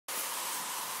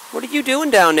What are you doing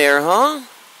down there, huh?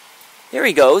 There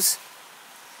he goes.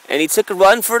 And he took a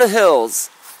run for the hills.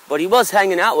 But he was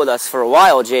hanging out with us for a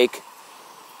while, Jake.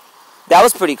 That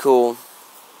was pretty cool.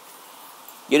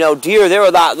 You know, deer, they're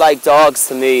a lot like dogs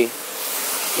to me.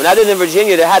 When I lived in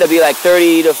Virginia, there had to be like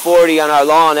 30 to 40 on our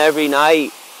lawn every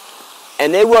night.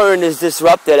 And they weren't as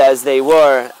disrupted as they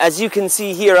were. As you can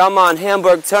see here, I'm on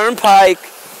Hamburg Turnpike.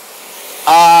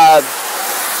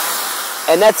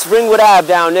 And that's Ringwood Ave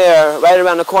down there, right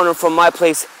around the corner from my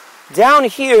place. Down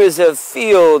here is a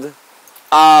field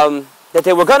that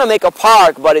they were going to make a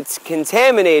park, but it's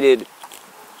contaminated.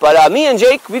 But me and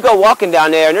Jake, we go walking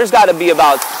down there, and there's got to be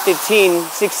about 15,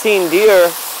 16 deer.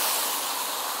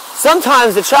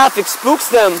 Sometimes the traffic spooks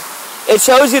them. It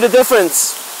shows you the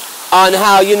difference on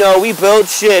how, you know, we build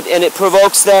shit, and it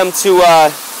provokes them to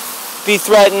be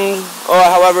threatened, or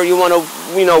however you want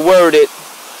to, you know, word it.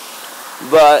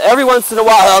 But every once in a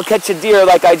while, I'll catch a deer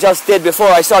like I just did before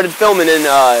I started filming, and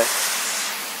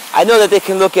I know that they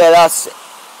can look at us,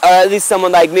 or at least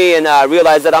someone like me, and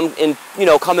realize that I'm,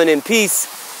 coming in peace.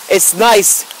 It's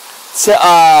nice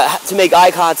to make eye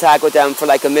contact with them for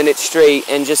like a minute straight,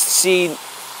 and just see,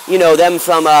 you know, them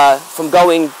from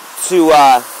going to,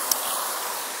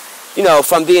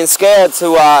 from being scared to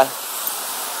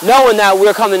knowing that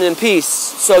we're coming in peace.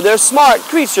 So they're smart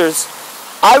creatures.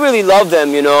 I really love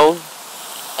them, you know.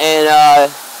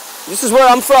 And this is where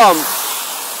I'm from.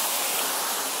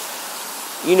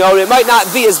 You know, it might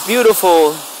not be as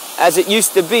beautiful as it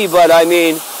used to be, but I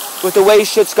mean, with the way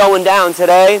shit's going down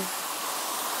today,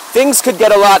 things could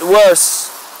get a lot worse.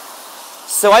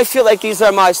 So I feel like these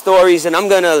are my stories, and I'm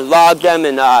going to log them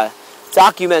and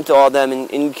document all of them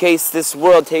in case this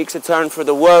world takes a turn for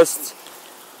the worst.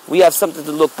 We have something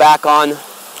to look back on.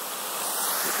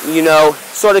 You know,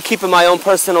 sort of keeping my own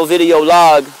personal video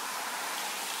log.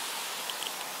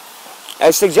 I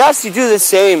suggest you do the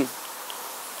same.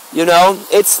 You know,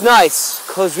 it's nice,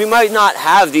 because we might not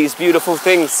have these beautiful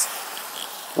things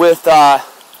with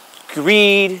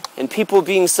greed and people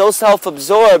being so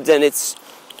self-absorbed, and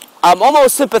I'm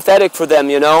almost sympathetic for them,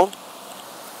 you know,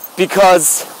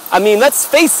 because, I mean, let's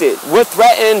face it, we're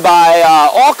threatened by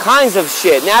all kinds of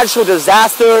shit, natural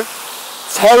disaster,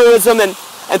 terrorism,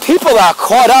 and people are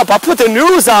caught up. I put the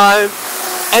news on,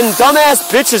 and dumbass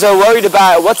bitches are worried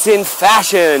about what's in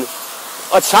fashion,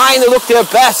 or trying to look their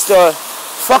best, or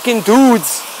fucking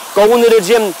dudes going to the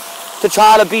gym to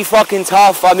try to be fucking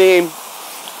tough. I mean,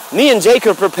 me and Jake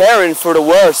are preparing for the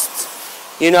worst.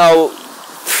 You know,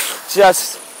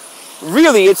 just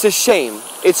really, it's a shame.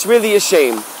 It's really a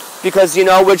shame, because, you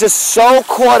know, we're just so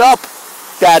caught up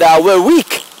that we're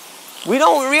weak. We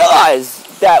don't realize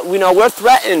that, you know, we're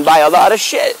threatened by a lot of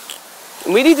shit.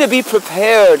 And we need to be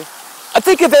prepared. I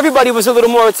think if everybody was a little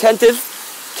more attentive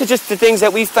to just the things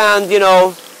that we found, you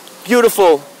know,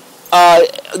 beautiful,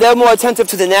 they're more attentive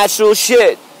to the natural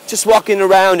shit, just walking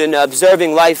around and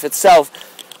observing life itself,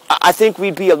 I think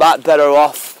we'd be a lot better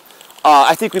off.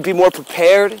 I think we'd be more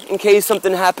prepared in case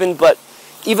something happened, but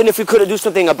even if we couldn't do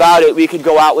something about it, we could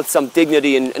go out with some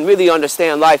dignity and really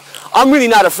understand life. I'm really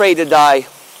not afraid to die.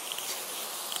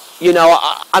 You know,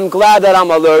 I'm glad that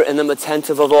I'm alert and I'm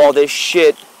attentive of all this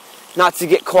shit, not to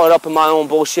get caught up in my own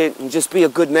bullshit and just be a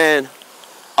good man.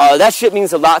 That shit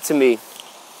means a lot to me.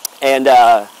 And,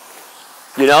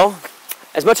 you know,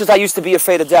 as much as I used to be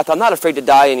afraid of death, I'm not afraid to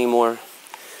die anymore.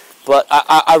 But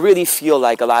I really feel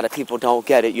like a lot of people don't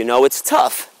get it, you know. It's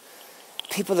tough.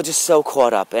 People are just so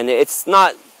caught up. And it's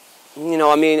not, you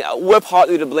know, I mean, we're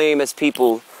partly to blame as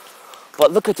people.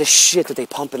 But look at the shit that they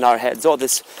pump in our heads. All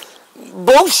this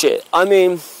bullshit. I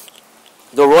mean,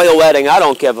 the royal wedding, I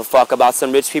don't give a fuck about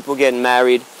some rich people getting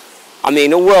married. I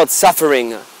mean, the world's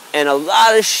suffering. And a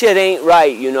lot of shit ain't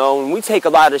right, you know. And we take a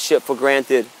lot of shit for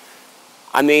granted.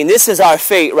 I mean, this is our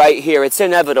fate right here. It's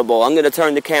inevitable. I'm going to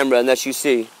turn the camera and let you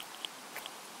see.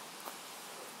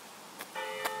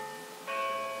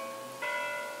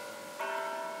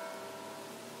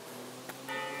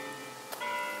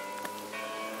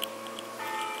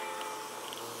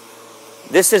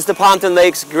 This is the Pompton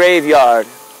Lakes graveyard.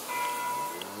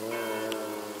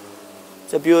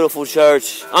 It's a beautiful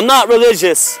church. I'm not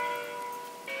religious,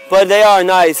 but they are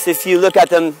nice if you look at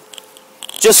them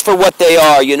just for what they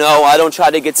are, you know. I don't try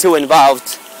to get too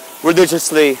involved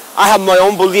religiously. I have my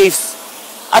own beliefs.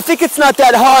 I think it's not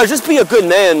that hard. Just be a good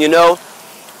man, you know.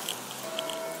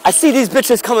 I see these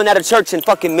bitches coming out of church in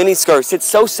fucking miniskirts. It's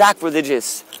so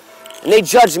sacrilegious. And they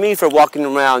judge me for walking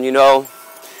around, you know.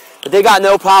 But they got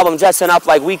no problem dressing up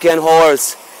like weekend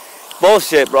whores.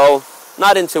 Bullshit, bro.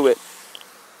 Not into it.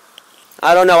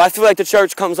 I don't know. I feel like the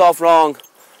church comes off wrong.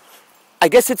 I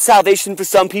guess it's salvation for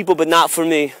some people, but not for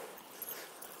me.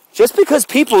 Just just because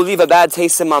people leave a bad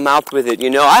taste in my mouth with it, you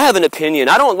know, I have an opinion.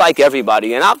 I don't like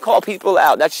everybody, and I'll call people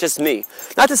out. That's just me.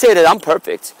 Not to say that I'm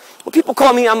perfect. When people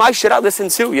call me on my shit, I listen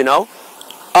too, you know.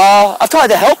 I've tried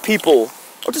to help people,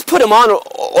 or just put them on,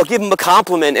 or give them a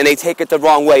compliment, and they take it the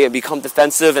wrong way and become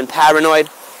defensive and paranoid.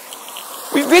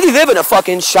 We really live in a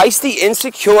fucking shiesty,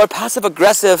 insecure,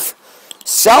 passive-aggressive,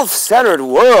 self-centered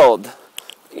world.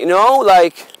 You know,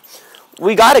 like,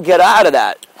 we gotta get out of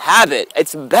that habit.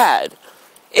 It's bad.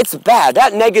 It's bad.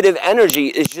 That negative energy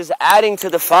is just adding to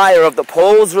the fire of the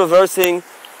poles reversing,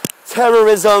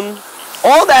 terrorism,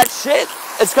 all that shit.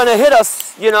 It's gonna hit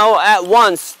us, you know, at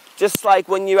once. Just like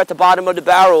when you're at the bottom of the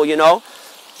barrel, you know.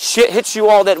 Shit hits you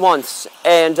all at once.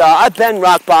 And I've been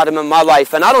rock bottom in my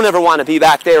life, and I don't ever want to be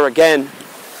back there again.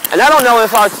 And I don't know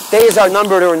if our days are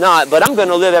numbered or not, but I'm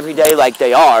gonna live every day like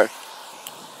they are.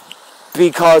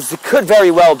 Because it could very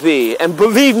well be. And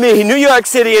believe me, New York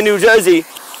City and New Jersey,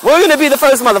 we're going to be the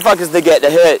first motherfuckers to get the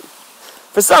hit.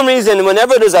 For some reason,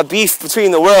 whenever there's a beef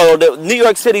between the world, New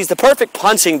York City's the perfect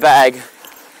punching bag.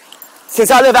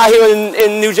 Since I live out here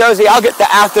in New Jersey, I'll get the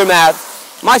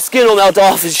aftermath. My skin will melt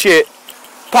off and shit.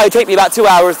 Probably take me about 2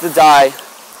 hours to die.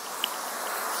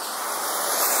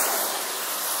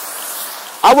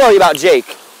 I worry about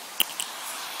Jake.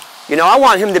 You know, I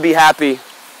want him to be happy.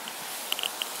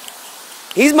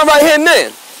 He's my right-hand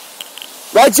man.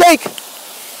 Right, Jake?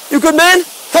 You good, man?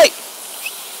 Hey!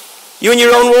 You in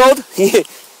your own world?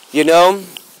 You know,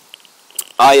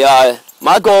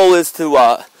 my goal is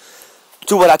to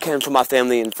do what I can for my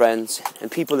family and friends and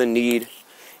people in need,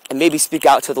 and maybe speak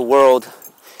out to the world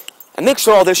and make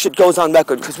sure all this shit goes on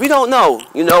record, because we don't know.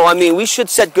 You know, I mean, we should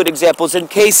set good examples in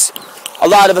case a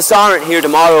lot of us aren't here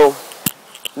tomorrow.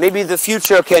 Maybe the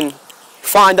future can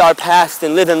find our past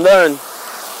and live and learn.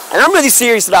 And I'm really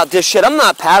serious about this shit. I'm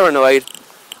not paranoid.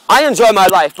 I enjoy my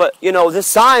life, but, you know, the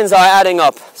signs are adding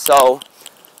up, so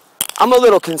I'm a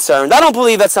little concerned. I don't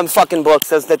believe that some fucking book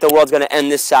says that the world's going to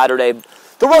end this Saturday.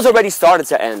 The world's already started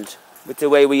to end with the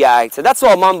way we act. So that's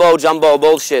all mumbo-jumbo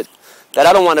bullshit that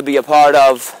I don't want to be a part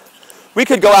of. We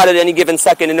could go out at any given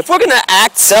second, and if we're going to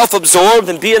act self-absorbed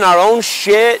and be in our own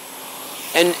shit,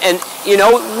 and you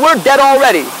know, we're dead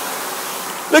already.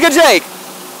 Look at Jake.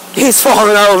 He's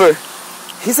falling over.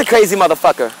 He's a crazy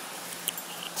motherfucker.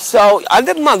 So I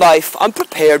live my life. I'm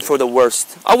prepared for the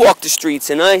worst. I walk the streets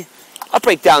and I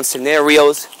break down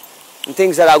scenarios and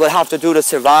things that I would have to do to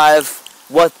survive.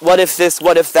 What if this?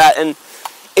 What if that? And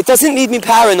it doesn't leave me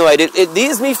paranoid. It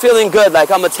leaves me feeling good,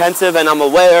 like I'm attentive and I'm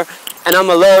aware and I'm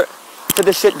alert to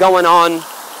the shit going on.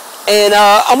 And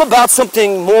I'm about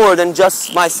something more than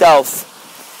just myself.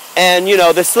 And, you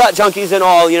know, the slut junkies and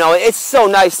all, you know, it's so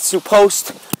nice to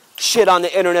post shit on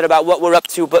the internet about what we're up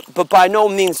to, but by no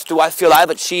means do I feel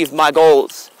I've achieved my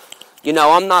goals. You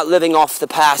know, I'm not living off the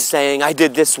past saying I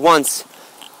did this once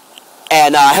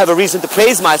and I have a reason to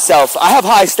praise myself. I have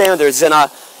high standards, and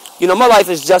you know, my life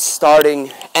is just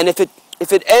starting, and if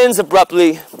it ends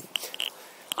abruptly,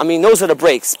 I mean, those are the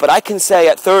breaks. But I can say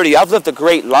at 30 I've lived a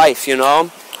great life, you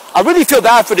know. I really feel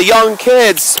bad for the young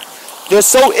kids. They're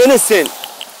so innocent.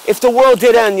 If the world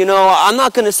did end, you know, I'm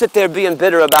not going to sit there being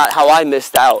bitter about how I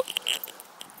missed out.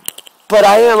 But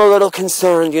I am a little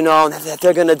concerned, you know, that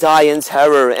they're going to die in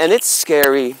terror, and it's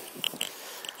scary.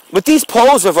 With these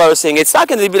poles reversing, it's not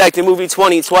going to be like the movie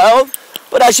 2012,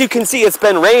 but as you can see, it's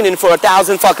been raining for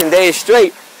 1,000 fucking days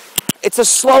straight. It's a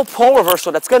slow pole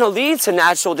reversal that's going to lead to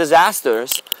natural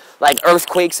disasters, like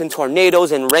earthquakes and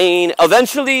tornadoes and rain.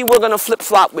 Eventually, we're going to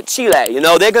flip-flop with Chile, you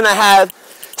know. They're going to have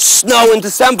snow in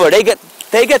December. They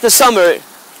get the summer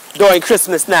during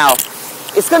Christmas now.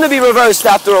 It's going to be reversed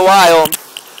after a while.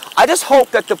 I just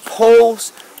hope that the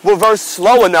poles reverse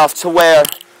slow enough to where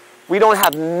we don't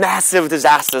have massive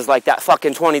disasters like that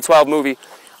fucking 2012 movie.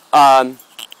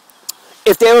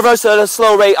 If they reverse at a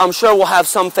slow rate, I'm sure we'll have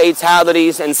some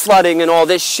fatalities and flooding and all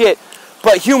this shit.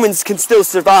 But humans can still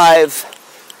survive.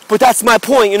 But that's my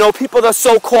point, you know. People are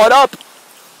so caught up.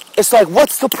 It's like,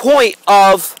 what's the point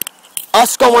of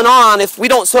us going on if we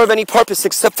don't serve any purpose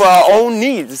except for our own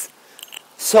needs?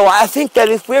 So I think that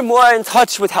if we're more in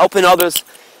touch with helping others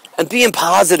and being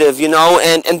positive, you know,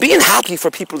 and being happy for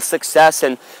people's success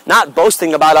and not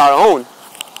boasting about our own,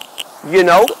 you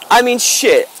know, I mean,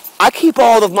 shit, I keep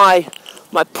all of my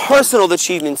personal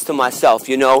achievements to myself,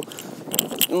 you know,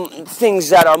 things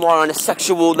that are more on a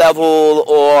sexual level,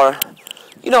 or,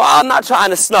 you know, I'm not trying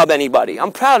to snub anybody.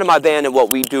 I'm proud of my band and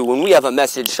what we do, and we have a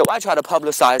message, so I try to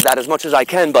publicize that as much as I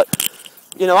can, but,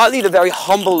 you know, I lead a very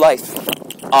humble life.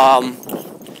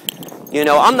 You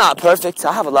know, I'm not perfect.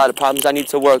 I have a lot of problems I need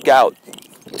to work out.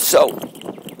 So,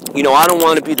 you know, I don't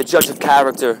want to be the judge of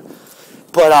character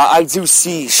But I do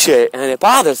see shit, and it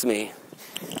bothers me.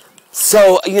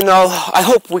 So, you know, I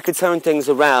hope we could turn things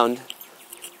around.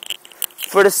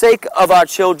 For the sake of our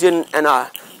children and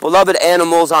our beloved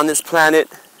animals on this planet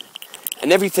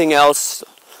and everything else,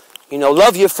 you know,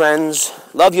 love your friends,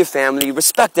 love your family,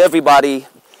 respect everybody.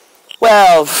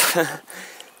 Well,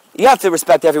 you have to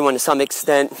respect everyone to some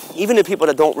extent, even the people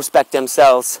that don't respect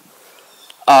themselves.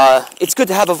 It's good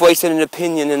to have a voice and an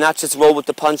opinion and not just roll with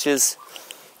the punches.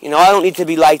 You know, I don't need to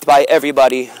be liked by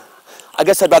everybody. I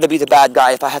guess I'd rather be the bad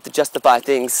guy if I had to justify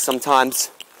things sometimes.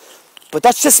 But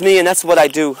that's just me, and that's what I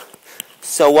do.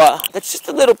 So that's just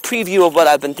a little preview of what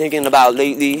I've been thinking about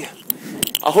lately.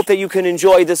 I hope that you can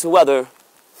enjoy this weather.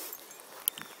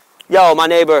 Yo, my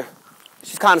neighbor,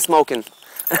 she's kind of smoking.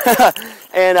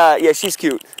 And yeah, she's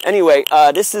cute. Anyway,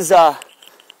 this is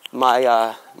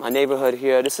my neighborhood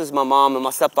here. This is my mom and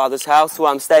my stepfather's house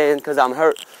where I'm staying because I'm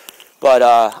hurt. But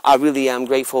I really am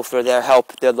grateful for their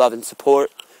help, their love and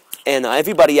support. And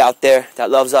everybody out there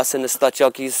that loves us and the Slut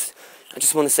Junkies, I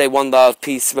just want to say one love,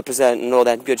 peace, represent, and all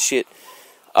that good shit.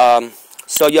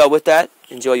 So, yo, with that,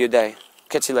 enjoy your day.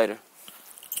 Catch you later.